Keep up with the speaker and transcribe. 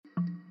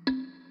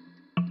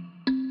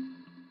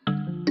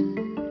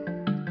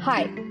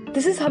Hi,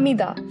 this is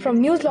Hamida from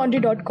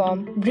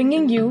newslaundry.com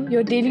bringing you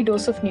your daily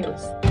dose of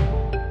news.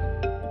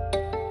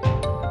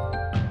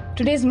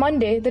 Today is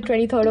Monday, the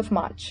 23rd of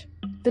March.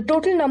 The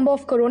total number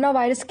of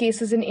coronavirus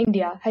cases in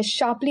India has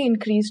sharply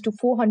increased to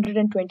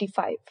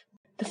 425.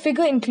 The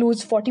figure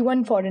includes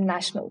 41 foreign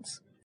nationals.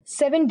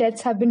 7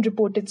 deaths have been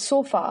reported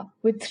so far,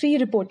 with 3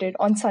 reported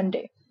on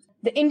Sunday.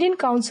 The Indian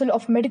Council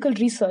of Medical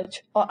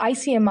Research, or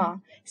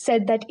ICMR,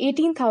 said that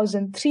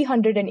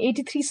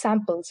 18,383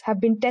 samples have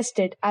been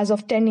tested as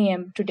of 10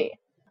 a.m. today.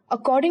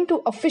 According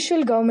to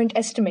official government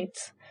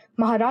estimates,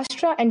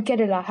 Maharashtra and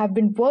Kerala have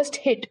been worst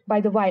hit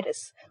by the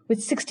virus,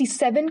 with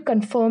 67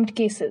 confirmed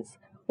cases,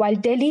 while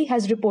Delhi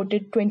has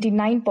reported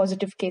 29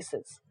 positive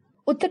cases.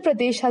 Uttar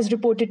Pradesh has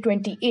reported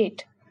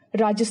 28,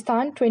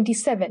 Rajasthan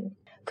 27,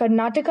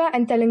 Karnataka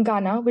and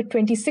Telangana with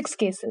 26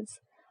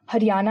 cases,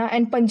 Haryana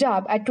and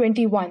Punjab at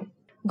 21,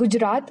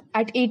 Gujarat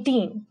at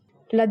 18,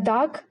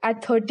 Ladakh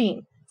at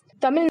 13,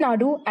 Tamil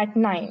Nadu at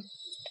 9,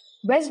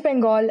 West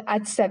Bengal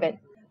at 7,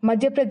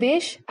 Madhya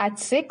Pradesh at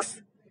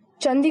 6,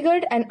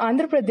 Chandigarh and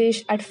Andhra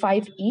Pradesh at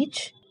 5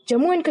 each,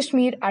 Jammu and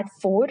Kashmir at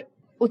 4,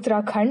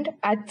 Uttarakhand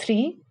at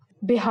 3,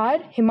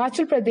 Bihar,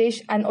 Himachal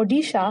Pradesh and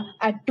Odisha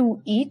at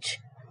 2 each,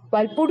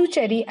 while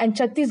Puducherry and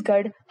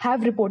Chhattisgarh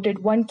have reported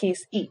 1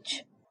 case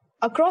each.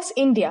 Across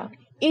India,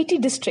 80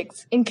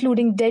 districts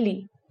including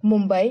Delhi,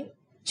 Mumbai,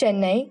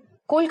 Chennai,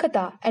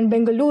 Kolkata and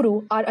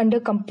Bengaluru are under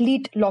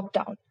complete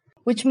lockdown,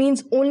 which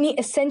means only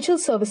essential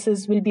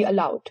services will be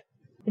allowed.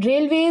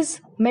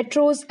 Railways,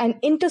 metros and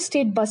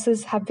interstate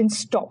buses have been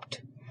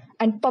stopped,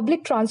 and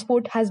public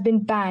transport has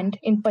been banned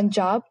in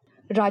Punjab,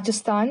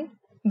 Rajasthan,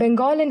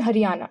 Bengal and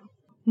Haryana.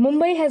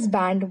 Mumbai has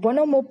banned 1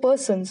 or more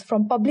persons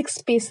from public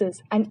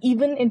spaces and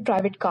even in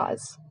private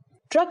cars.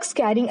 Trucks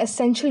carrying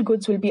essential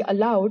goods will be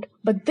allowed,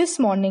 but this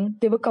morning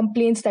there were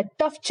complaints that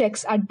tough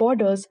checks at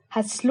borders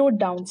has slowed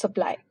down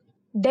supply.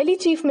 Delhi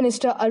Chief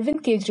Minister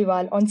Arvind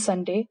Kejriwal on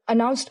Sunday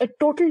announced a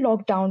total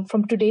lockdown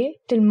from today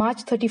till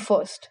March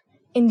 31st,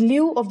 in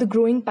lieu of the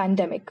growing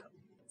pandemic.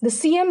 The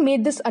CM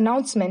made this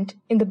announcement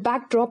in the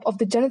backdrop of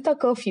the Janata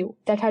Curfew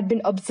that had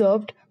been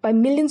observed by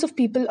millions of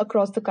people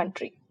across the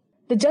country.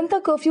 The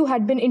Janata Curfew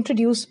had been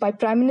introduced by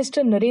Prime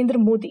Minister Narendra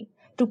Modi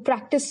to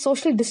practice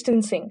social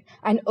distancing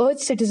and urge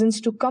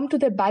citizens to come to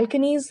their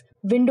balconies,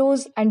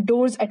 windows and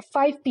doors at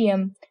 5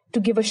 p.m. to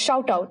give a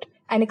shout-out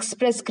and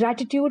express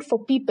gratitude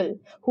for people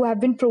who have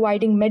been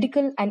providing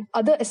medical and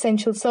other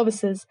essential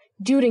services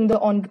during the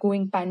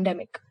ongoing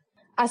pandemic.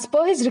 As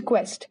per his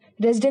request,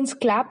 residents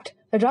clapped,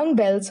 rung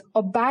bells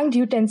or banged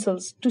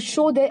utensils to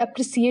show their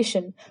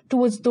appreciation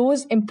towards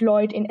those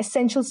employed in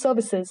essential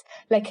services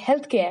like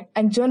healthcare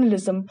and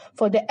journalism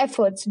for their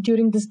efforts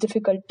during this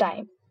difficult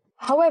time.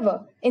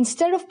 However,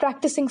 instead of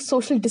practicing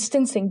social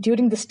distancing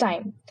during this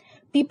time,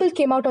 people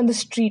came out on the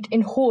street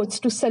in hordes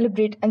to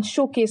celebrate and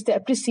showcase their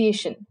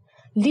appreciation,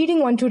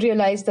 leading one to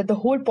realize that the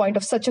whole point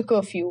of such a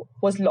curfew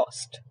was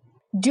lost.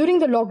 During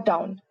the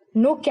lockdown,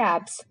 no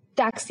cabs,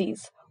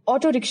 taxis,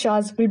 auto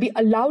rickshaws will be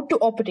allowed to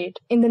operate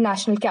in the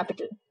national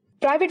capital.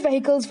 Private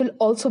vehicles will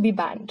also be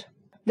banned.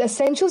 The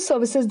essential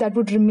services that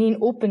would remain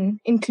open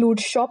include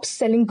shops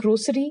selling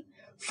grocery,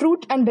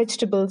 fruit and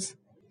vegetables,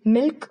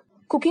 milk,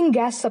 cooking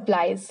gas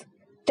supplies,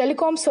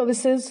 telecom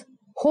services,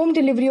 home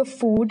delivery of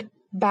food,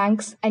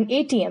 banks and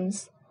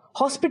ATMs,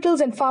 hospitals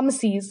and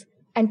pharmacies,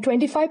 and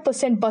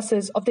 25%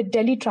 buses of the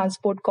Delhi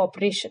Transport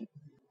Corporation.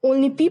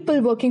 Only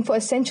people working for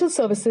essential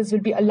services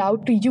will be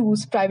allowed to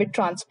use private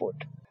transport.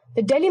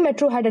 The Delhi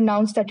Metro had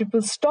announced that it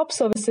will stop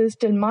services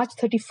till March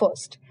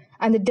 31st,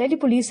 and the Delhi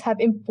police have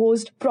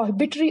imposed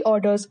prohibitory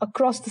orders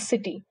across the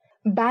city,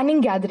 banning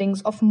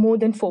gatherings of more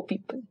than 4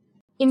 people.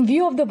 In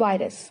view of the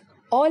virus,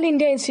 All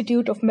India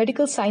Institute of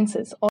Medical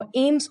Sciences or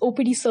AIIMS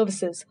OPD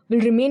services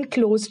will remain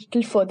closed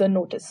till further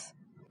notice.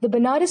 The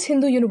Banaras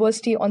Hindu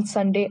University on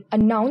Sunday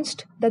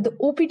announced that the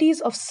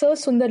OPDs of Sir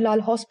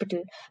Sundarlal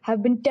Hospital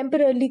have been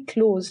temporarily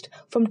closed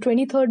from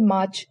 23rd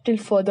March till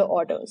further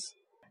orders.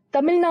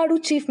 Tamil Nadu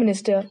Chief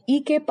Minister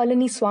E.K.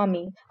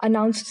 Palaniswamy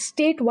announced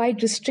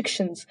statewide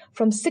restrictions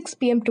from 6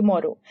 p.m.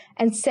 tomorrow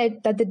and said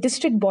that the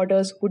district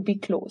borders would be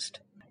closed.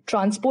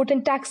 Transport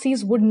and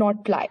taxis would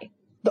not ply.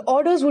 The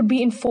orders would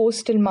be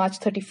enforced till March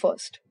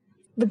 31st.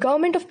 The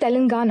government of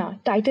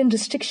Telangana tightened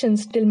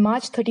restrictions till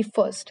March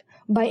 31st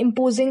by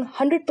imposing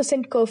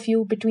 100%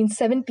 curfew between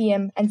 7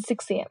 p.m. and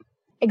 6 a.m.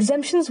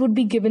 Exemptions would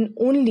be given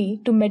only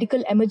to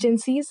medical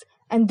emergencies,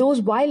 and those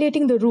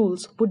violating the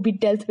rules would be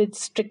dealt with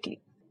strictly.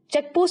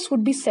 Checkposts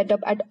would be set up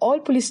at all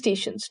police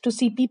stations to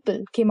see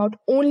people came out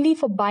only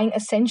for buying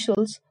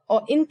essentials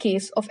or in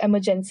case of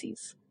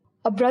emergencies.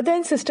 A brother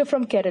and sister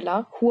from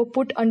Kerala who were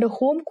put under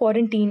home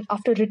quarantine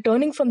after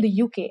returning from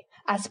the UK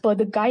as per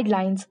the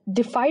guidelines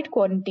defied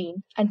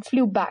quarantine and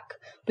flew back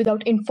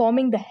without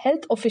informing the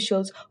health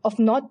officials of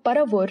North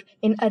Paravur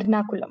in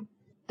Ernakulam.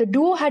 The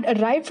duo had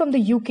arrived from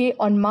the UK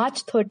on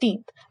March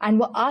 13th and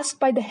were asked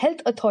by the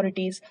health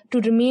authorities to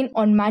remain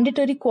on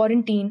mandatory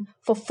quarantine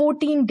for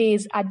 14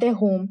 days at their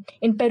home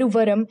in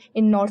Peruvaram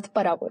in North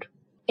Paravur.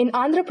 In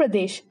Andhra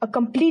Pradesh, a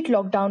complete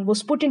lockdown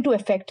was put into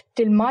effect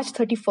till March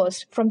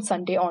 31st from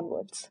Sunday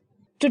onwards.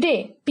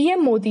 Today,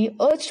 PM Modi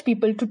urged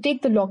people to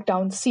take the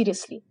lockdown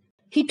seriously.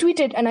 He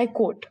tweeted, and I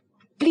quote,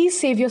 "Please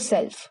save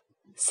yourself,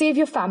 save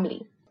your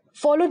family,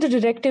 follow the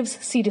directives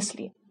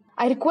seriously.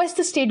 I request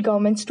the state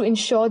governments to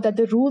ensure that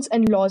the rules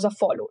and laws are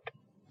followed."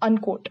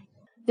 Unquote.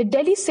 The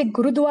Delhi Sikh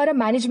Gurudwara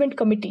Management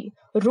Committee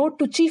wrote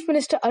to Chief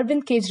Minister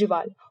Arvind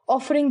Kejriwal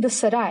offering the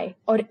Sarai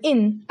or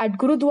inn at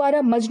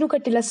Gurudwara Majnu Ka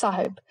Tila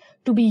Sahib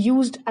to be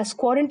used as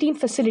quarantine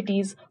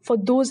facilities for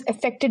those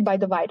affected by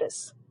the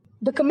virus.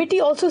 The committee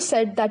also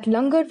said that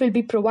langar will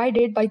be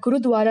provided by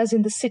Gurudwaras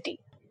in the city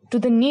to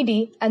the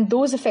needy and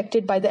those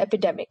affected by the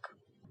epidemic.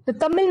 The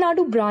Tamil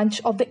Nadu branch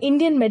of the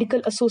Indian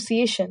Medical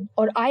Association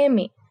or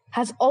IMA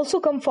has also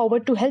come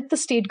forward to help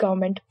the state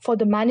government for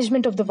the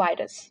management of the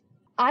virus.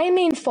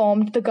 IMA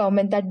informed the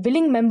government that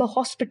willing member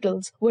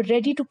hospitals were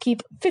ready to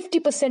keep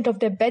 50% of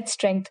their bed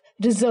strength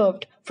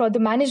reserved for the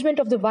management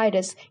of the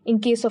virus in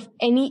case of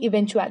any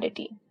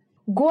eventuality.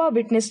 Goa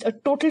witnessed a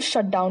total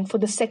shutdown for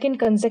the second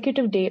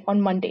consecutive day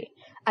on Monday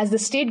as the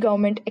state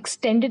government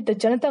extended the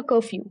Janata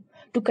curfew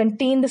to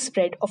contain the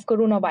spread of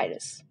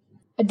coronavirus.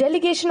 A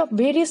delegation of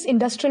various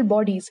industrial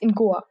bodies in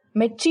Goa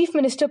met Chief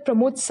Minister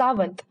Pramod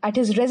Sawant at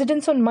his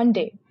residence on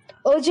Monday,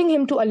 urging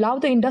him to allow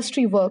the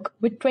industry work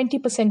with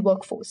 20%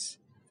 workforce.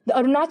 The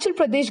Arunachal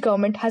Pradesh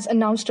government has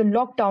announced a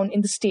lockdown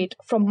in the state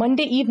from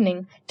Monday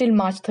evening till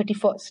March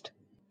 31st.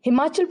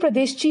 Himachal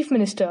Pradesh Chief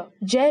Minister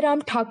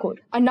Jairam Thakur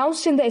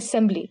announced in the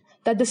assembly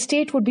that the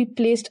state would be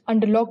placed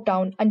under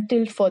lockdown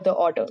until further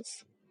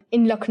orders.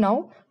 In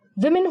Lucknow,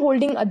 women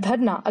holding a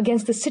dharna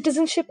against the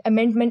Citizenship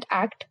Amendment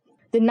Act,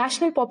 the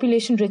National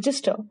Population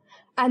Register,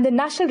 and the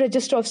National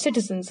Register of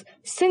Citizens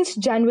since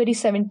January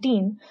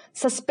 17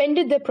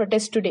 suspended their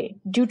protest today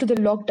due to the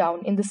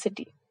lockdown in the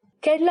city.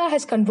 Kerala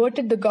has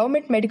converted the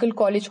Government Medical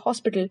College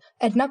Hospital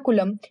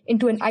Ernakulam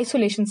into an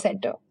isolation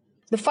center.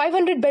 The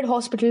 500-bed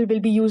hospital will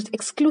be used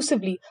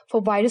exclusively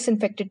for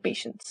virus-infected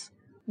patients.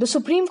 The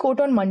Supreme Court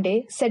on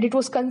Monday said it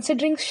was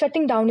considering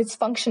shutting down its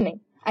functioning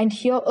and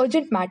hear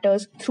urgent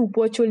matters through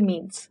virtual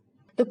means.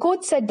 The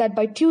court said that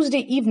by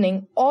Tuesday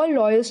evening, all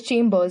lawyers'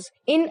 chambers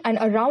in and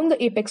around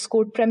the Apex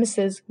Court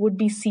premises would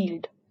be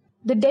sealed.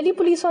 The Delhi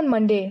police on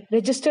Monday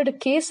registered a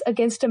case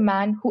against a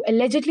man who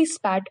allegedly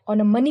spat on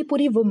a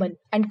Manipuri woman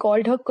and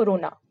called her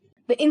Corona.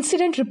 The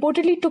incident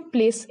reportedly took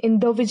place in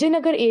the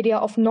Vijayanagar area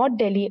of North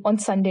Delhi on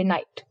Sunday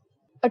night.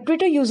 A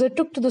Twitter user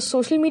took to the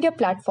social media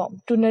platform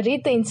to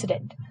narrate the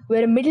incident,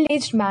 where a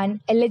middle-aged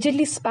man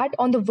allegedly spat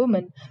on the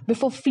woman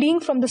before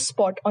fleeing from the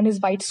spot on his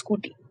white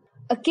scooty.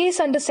 A case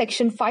under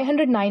Section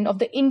 509 of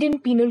the Indian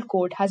Penal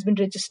Code has been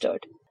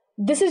registered.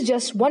 This is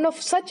just one of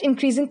such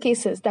increasing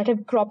cases that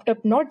have cropped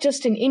up not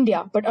just in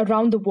India but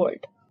around the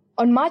world.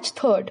 On March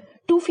 3rd,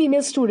 2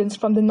 female students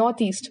from the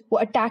Northeast were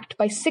attacked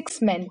by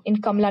 6 men in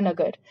Kamla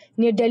Nagar,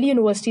 near Delhi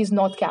University's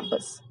North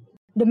Campus.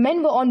 The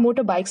men were on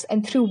motorbikes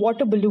and threw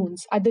water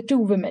balloons at the 2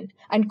 women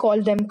and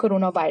called them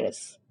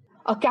coronavirus.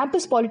 Our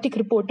campus politic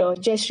reporter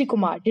Jayashree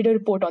Kumar did a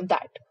report on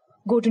that.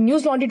 Go to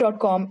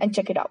newslaundry.com and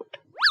check it out.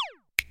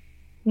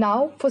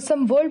 Now for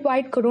some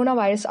worldwide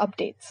coronavirus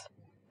updates.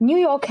 New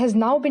York has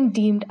now been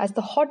deemed as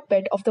the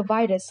hotbed of the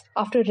virus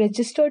after a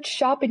registered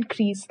sharp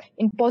increase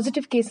in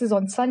positive cases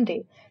on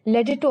Sunday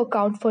led it to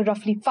account for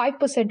roughly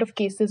 5% of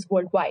cases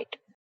worldwide.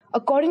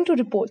 According to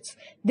reports,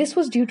 this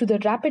was due to the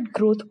rapid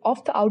growth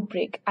of the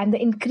outbreak and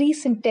the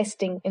increase in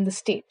testing in the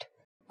state.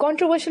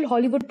 Controversial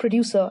Hollywood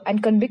producer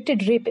and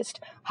convicted rapist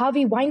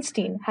Harvey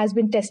Weinstein has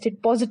been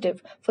tested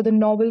positive for the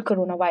novel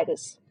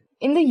coronavirus.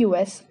 In the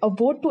US, a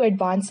vote to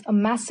advance a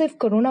massive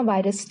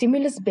coronavirus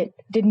stimulus bill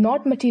did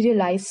not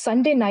materialize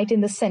Sunday night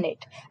in the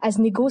Senate as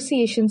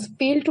negotiations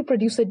failed to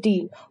produce a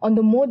deal on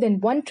the more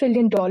than $1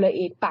 trillion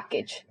aid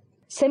package.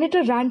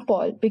 Senator Rand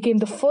Paul became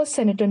the first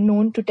senator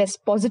known to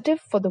test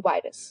positive for the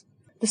virus.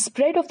 The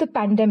spread of the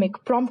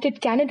pandemic prompted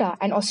Canada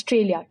and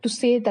Australia to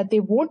say that they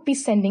won't be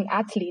sending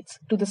athletes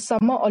to the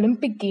Summer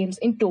Olympic Games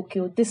in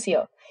Tokyo this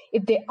year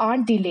if they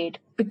aren't delayed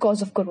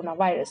because of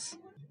coronavirus.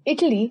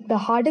 Italy, the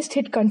hardest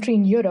hit country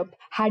in Europe,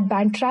 had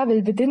banned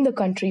travel within the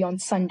country on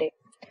Sunday.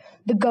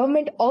 The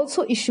government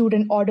also issued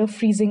an order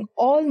freezing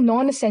all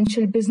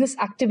non-essential business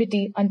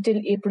activity until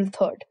April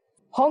 3rd.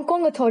 Hong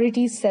Kong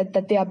authorities said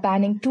that they are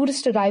banning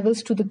tourist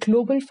arrivals to the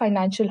global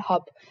financial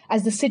hub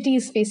as the city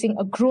is facing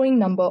a growing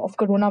number of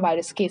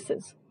coronavirus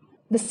cases.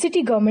 The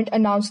city government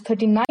announced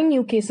 39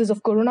 new cases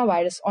of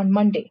coronavirus on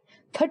Monday,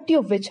 30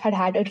 of which had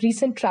had a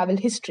recent travel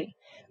history,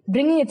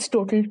 bringing its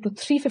total to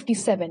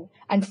 357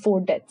 and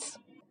 4 deaths.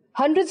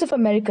 Hundreds of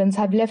Americans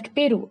have left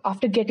Peru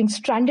after getting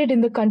stranded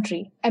in the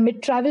country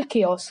amid travel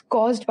chaos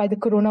caused by the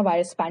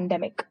coronavirus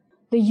pandemic.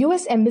 The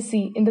U.S.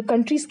 Embassy in the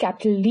country's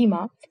capital,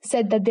 Lima,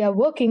 said that they are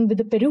working with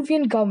the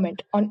Peruvian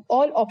government on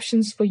all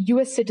options for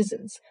U.S.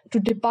 citizens to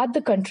depart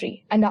the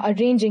country and are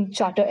arranging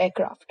charter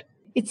aircraft.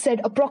 It said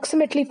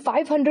approximately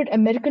 500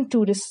 American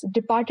tourists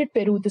departed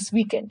Peru this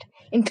weekend,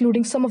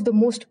 including some of the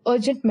most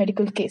urgent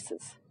medical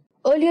cases.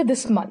 Earlier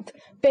this month,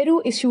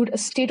 Peru issued a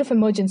state of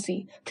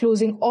emergency,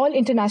 closing all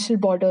international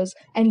borders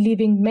and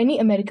leaving many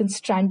Americans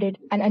stranded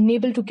and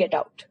unable to get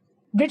out.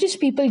 British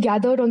people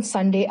gathered on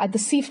Sunday at the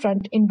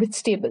seafront in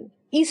Whitstable,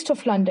 east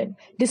of London,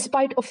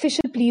 despite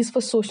official pleas for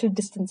social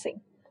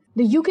distancing.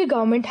 The UK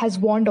government has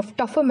warned of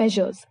tougher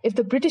measures if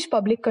the British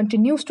public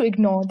continues to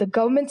ignore the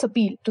government's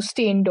appeal to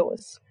stay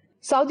indoors.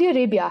 Saudi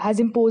Arabia has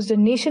imposed a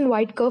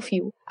nationwide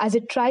curfew as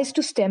it tries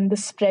to stem the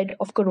spread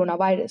of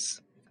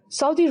coronavirus.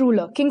 Saudi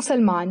ruler King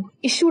Salman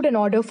issued an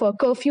order for a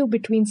curfew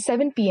between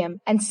 7 p.m.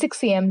 and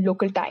 6 a.m.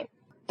 local time.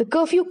 The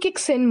curfew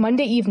kicks in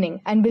Monday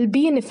evening and will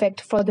be in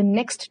effect for the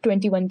next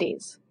 21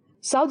 days.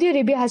 Saudi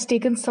Arabia has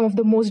taken some of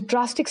the most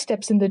drastic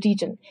steps in the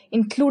region,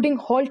 including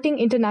halting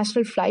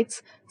international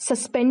flights,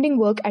 suspending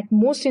work at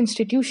most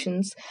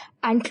institutions,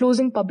 and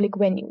closing public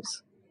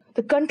venues.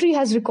 The country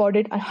has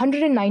recorded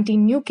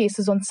 119 new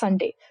cases on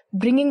Sunday,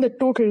 bringing the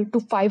total to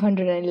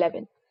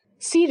 511.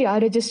 Syria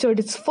registered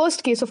its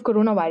first case of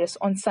coronavirus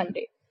on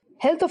Sunday.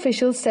 Health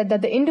officials said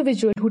that the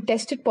individual who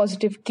tested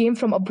positive came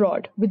from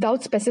abroad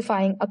without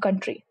specifying a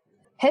country.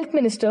 Health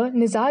Minister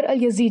Nizar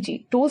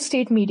al-Yazidi told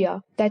state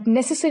media that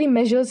necessary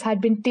measures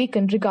had been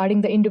taken regarding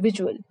the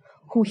individual,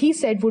 who he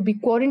said would be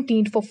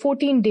quarantined for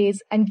 14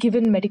 days and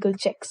given medical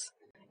checks.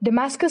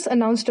 Damascus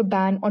announced a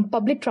ban on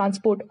public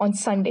transport on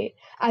Sunday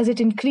as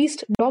it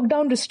increased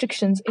lockdown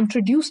restrictions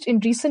introduced in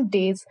recent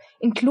days,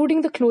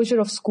 including the closure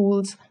of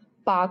schools,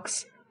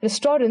 parks,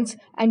 restaurants,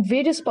 and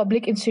various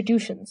public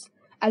institutions,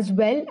 as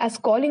well as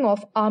calling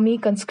off army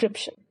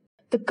conscription.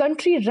 The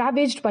country,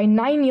 ravaged by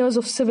 9 years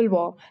of civil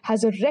war,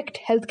 has a wrecked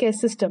healthcare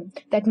system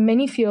that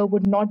many fear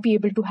would not be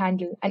able to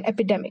handle an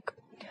epidemic.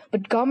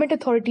 But government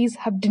authorities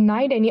have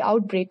denied any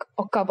outbreak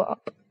or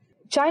cover-up.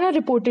 China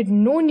reported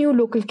no new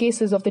local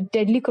cases of the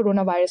deadly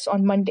coronavirus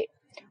on Monday,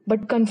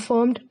 but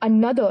confirmed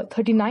another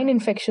 39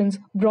 infections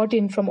brought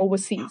in from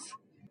overseas.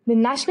 The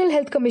National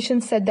Health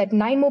Commission said that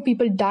 9 more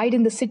people died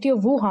in the city of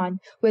Wuhan,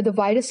 where the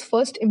virus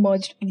first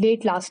emerged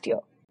late last year.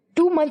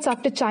 2 months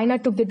after China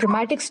took the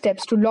dramatic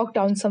steps to lock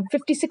down some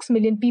 56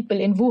 million people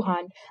in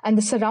Wuhan and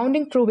the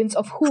surrounding province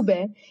of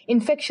Hubei,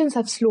 infections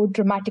have slowed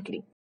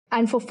dramatically.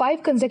 And for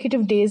 5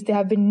 consecutive days, there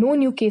have been no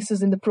new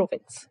cases in the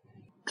province.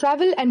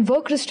 Travel and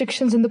work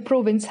restrictions in the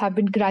province have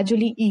been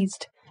gradually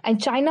eased,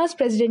 and China's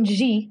President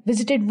Xi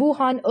visited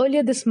Wuhan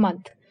earlier this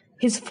month,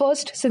 his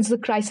first since the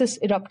crisis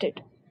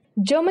erupted.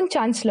 German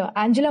Chancellor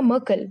Angela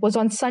Merkel was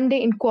on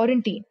Sunday in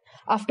quarantine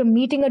after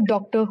meeting a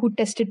doctor who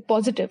tested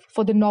positive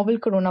for the novel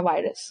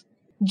coronavirus.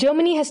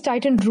 Germany has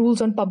tightened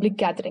rules on public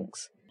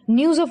gatherings.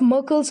 News of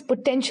Merkel's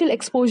potential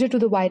exposure to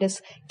the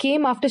virus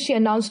came after she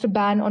announced a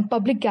ban on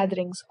public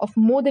gatherings of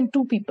more than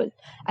 2 people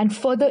and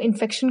further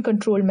infection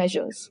control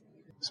measures.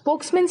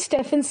 Spokesman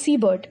Stefan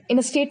Siebert in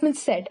a statement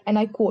said, and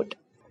I quote,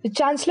 "The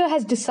Chancellor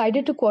has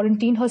decided to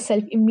quarantine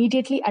herself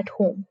immediately at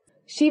home.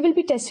 She will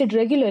be tested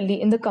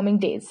regularly in the coming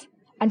days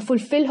and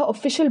fulfill her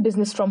official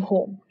business from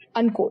home."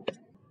 Unquote.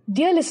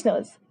 Dear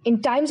listeners,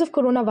 in times of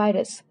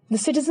coronavirus, the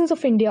citizens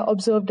of India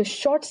observed a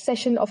short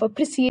session of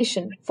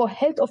appreciation for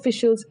health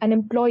officials and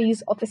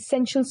employees of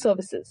essential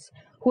services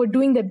who are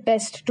doing their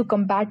best to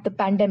combat the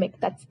pandemic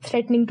that's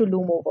threatening to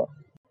loom over.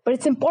 But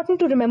it's important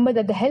to remember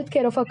that the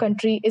healthcare of our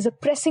country is a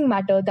pressing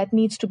matter that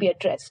needs to be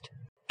addressed.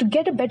 To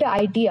get a better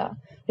idea,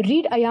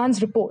 read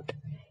Ayan's report.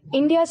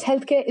 India's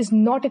healthcare is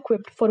not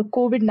equipped for a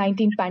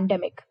COVID-19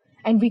 pandemic,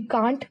 and we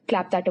can't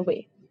clap that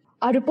away.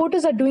 Our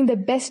reporters are doing their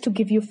best to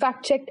give you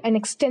fact-checked and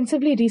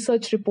extensively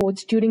researched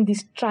reports during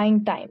these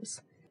trying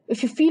times.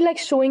 If you feel like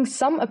showing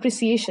some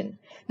appreciation,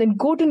 then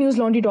go to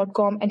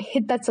newslaundry.com and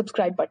hit that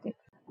subscribe button.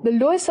 The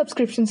lowest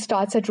subscription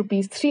starts at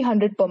Rs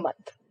 300 per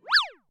month.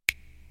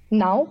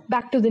 Now,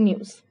 back to the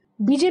news.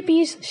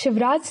 BJP's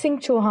Shivraj Singh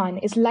Chauhan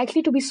is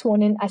likely to be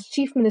sworn in as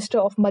Chief Minister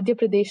of Madhya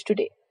Pradesh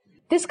today.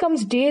 This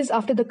comes days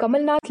after the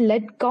Kamal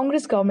Nath-led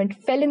Congress government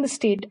fell in the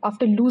state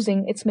after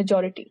losing its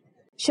majority.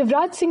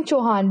 Shivraj Singh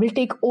Chauhan will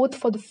take oath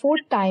for the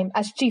 4th time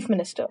as Chief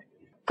Minister.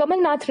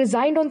 Kamal Nath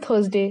resigned on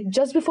Thursday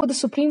just before the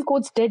Supreme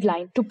Court's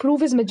deadline to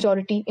prove his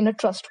majority in a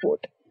trust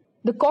vote.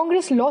 The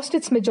Congress lost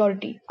its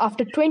majority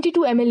after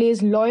 22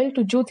 MLAs loyal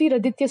to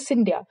Jyotiraditya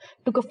Scindia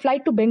took a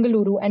flight to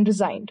Bengaluru and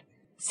resigned.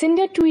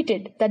 Scindia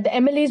tweeted that the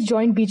MLAs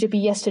joined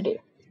BJP yesterday.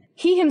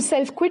 He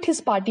himself quit his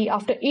party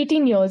after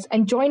 18 years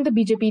and joined the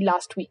BJP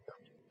last week.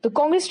 The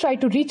Congress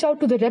tried to reach out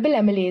to the rebel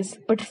MLAs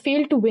but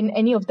failed to win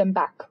any of them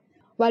back.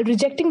 While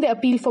rejecting the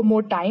appeal for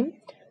more time,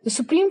 the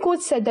Supreme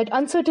Court said that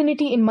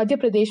uncertainty in Madhya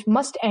Pradesh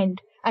must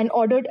end and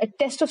ordered a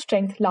test of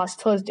strength last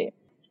Thursday.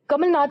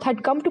 Kamal Nath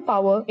had come to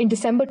power in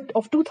December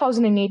of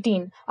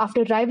 2018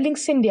 after rivaling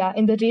Scindia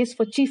in the race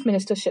for chief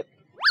ministership.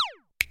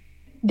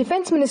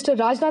 Defense Minister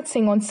Rajnath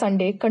Singh on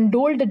Sunday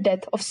condoled the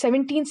death of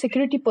 17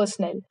 security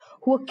personnel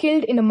who were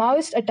killed in a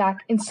Maoist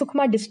attack in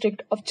Sukma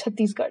district of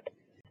Chhattisgarh.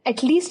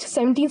 At least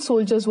 17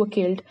 soldiers were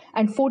killed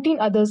and 14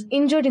 others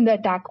injured in the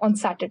attack on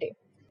Saturday.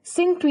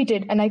 Singh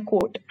tweeted, and I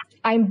quote,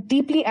 "I am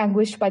deeply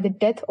anguished by the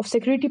death of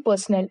security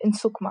personnel in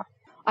Sukma.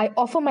 I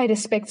offer my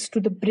respects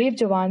to the brave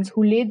Jawans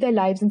who laid their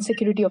lives in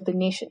security of the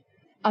nation."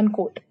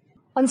 Unquote.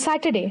 On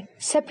Saturday,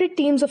 separate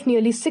teams of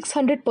nearly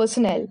 600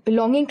 personnel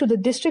belonging to the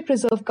District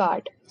Reserve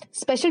Guard,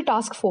 Special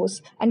Task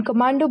Force, and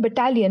Commando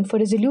Battalion for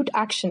Resolute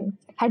Action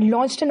had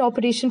launched an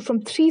operation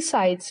from 3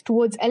 sides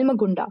towards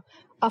Elmagunda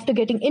after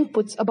getting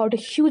inputs about a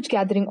huge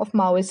gathering of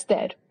Maoists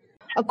there.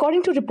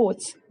 According to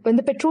reports, when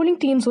the patrolling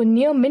teams were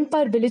near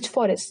Minpar village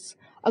forests,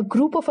 a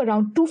group of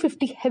around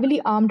 250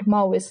 heavily armed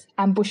Maoists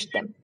ambushed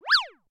them.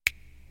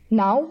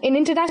 Now, in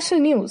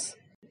international news,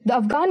 the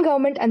Afghan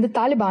government and the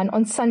Taliban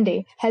on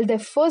Sunday held their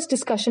first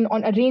discussion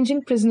on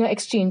arranging prisoner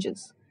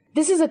exchanges.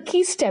 This is a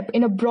key step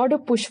in a broader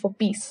push for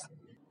peace.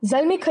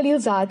 Zalmay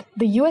Khalilzad,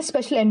 the US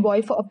Special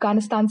Envoy for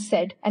Afghanistan,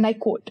 said, and I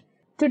quote,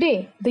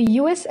 "Today, the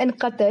US and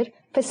Qatar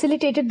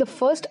facilitated the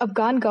first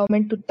Afghan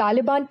government to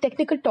Taliban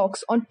technical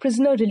talks on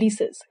prisoner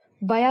releases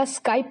via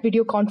Skype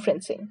video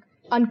conferencing."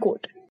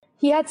 Unquote.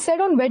 He had said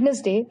on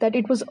Wednesday that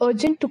it was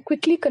urgent to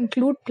quickly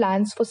conclude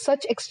plans for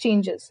such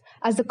exchanges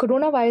as the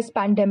coronavirus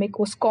pandemic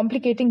was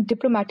complicating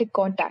diplomatic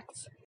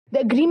contacts.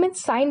 The agreement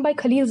signed by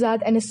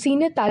Khalilzad and a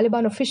senior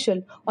Taliban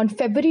official on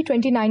February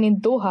 29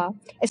 in Doha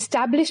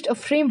established a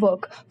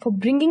framework for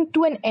bringing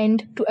to an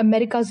end to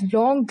America's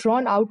long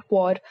drawn-out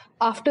war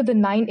after the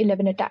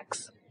 9/11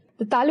 attacks.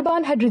 The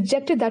Taliban had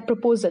rejected that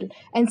proposal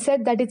and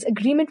said that its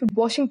agreement with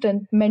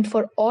Washington meant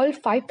for all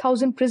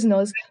 5,000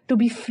 prisoners to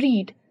be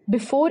freed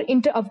before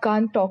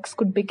inter-Afghan talks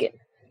could begin.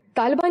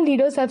 Taliban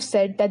leaders have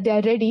said that they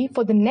are ready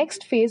for the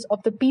next phase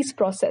of the peace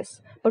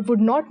process, but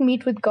would not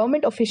meet with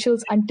government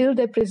officials until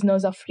their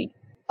prisoners are free.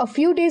 A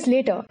few days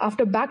later,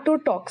 after backdoor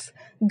talks,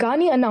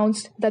 Ghani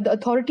announced that the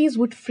authorities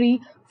would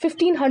free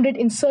 1,500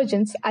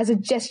 insurgents as a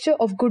gesture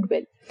of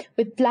goodwill,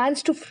 with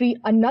plans to free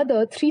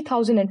another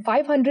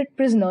 3,500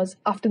 prisoners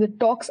after the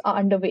talks are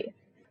underway.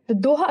 The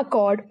Doha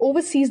Accord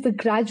oversees the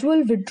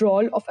gradual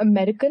withdrawal of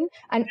American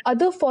and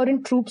other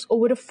foreign troops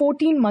over a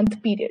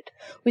 14-month period,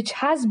 which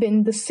has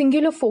been the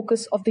singular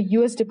focus of the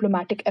US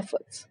diplomatic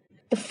efforts.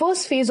 The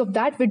first phase of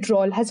that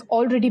withdrawal has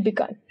already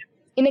begun.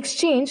 In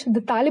exchange,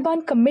 the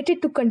Taliban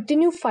committed to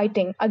continue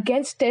fighting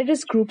against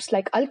terrorist groups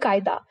like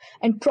Al-Qaeda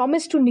and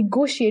promised to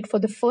negotiate for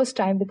the first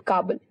time with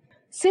Kabul.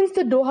 Since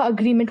the Doha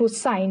Agreement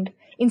was signed,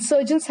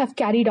 insurgents have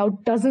carried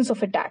out dozens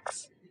of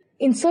attacks.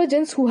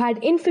 Insurgents who had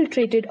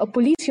infiltrated a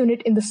police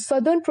unit in the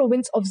southern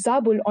province of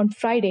Zabul on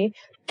Friday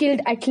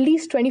killed at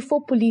least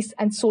 24 police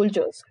and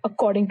soldiers,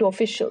 according to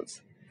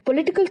officials.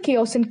 Political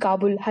chaos in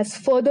Kabul has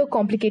further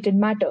complicated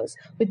matters,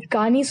 with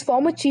Ghani's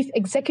former chief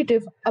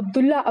executive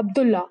Abdullah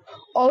Abdullah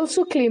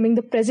also claiming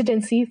the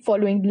presidency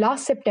following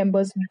last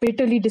September's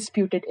bitterly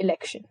disputed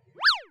election.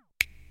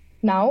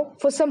 Now,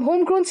 for some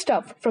homegrown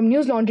stuff from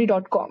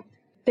newslaundry.com.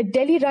 The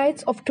Delhi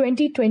riots of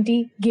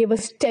 2020 gave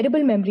us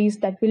terrible memories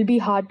that will be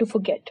hard to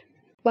forget.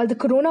 While the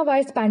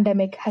coronavirus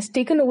pandemic has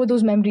taken over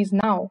those memories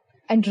now,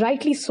 and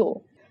rightly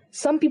so,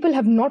 some people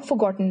have not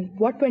forgotten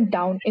what went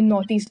down in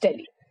Northeast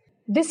Delhi.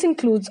 This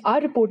includes our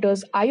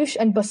reporters Ayush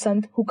and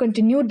Basant, who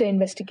continued their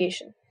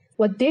investigation.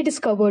 What they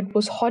discovered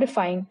was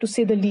horrifying, to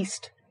say the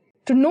least.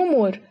 To know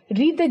more,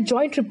 read their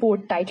joint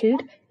report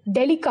titled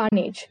Delhi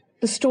Carnage,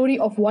 the story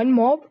of one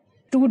mob,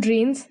 2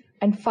 drains,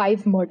 and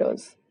 5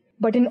 murders.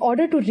 But in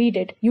order to read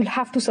it, you'll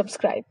have to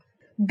subscribe.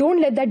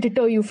 Don't let that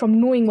deter you from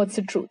knowing what's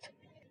the truth.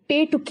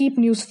 Pay to keep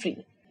news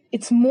free.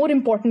 It's more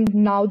important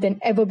now than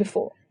ever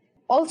before.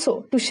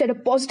 Also, to shed a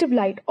positive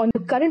light on the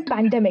current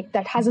pandemic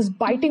that has us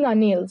biting our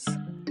nails,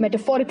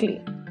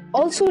 metaphorically.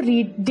 Also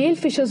read Dale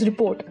Fisher's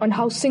report on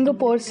how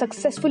Singapore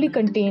successfully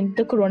contained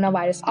the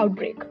coronavirus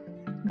outbreak.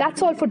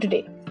 That's all for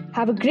today.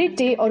 Have a great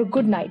day or a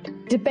good night,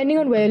 depending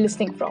on where you're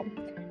listening from.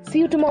 See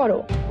you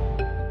tomorrow.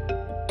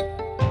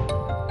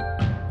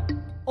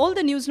 All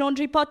the News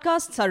Laundry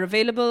podcasts are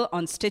available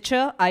on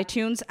Stitcher,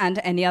 iTunes, and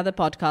any other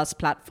podcast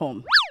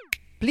platform.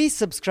 Please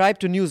subscribe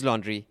to News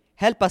Laundry.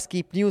 Help us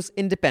keep news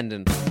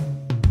independent.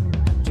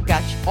 To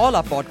catch all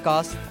our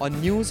podcasts on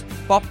news,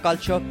 pop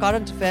culture,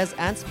 current affairs,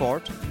 and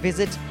sport,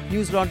 visit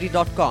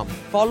newslaundry.com.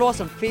 Follow us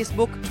on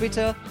Facebook,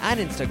 Twitter, and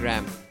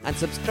Instagram, and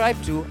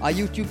subscribe to our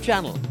YouTube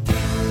channel.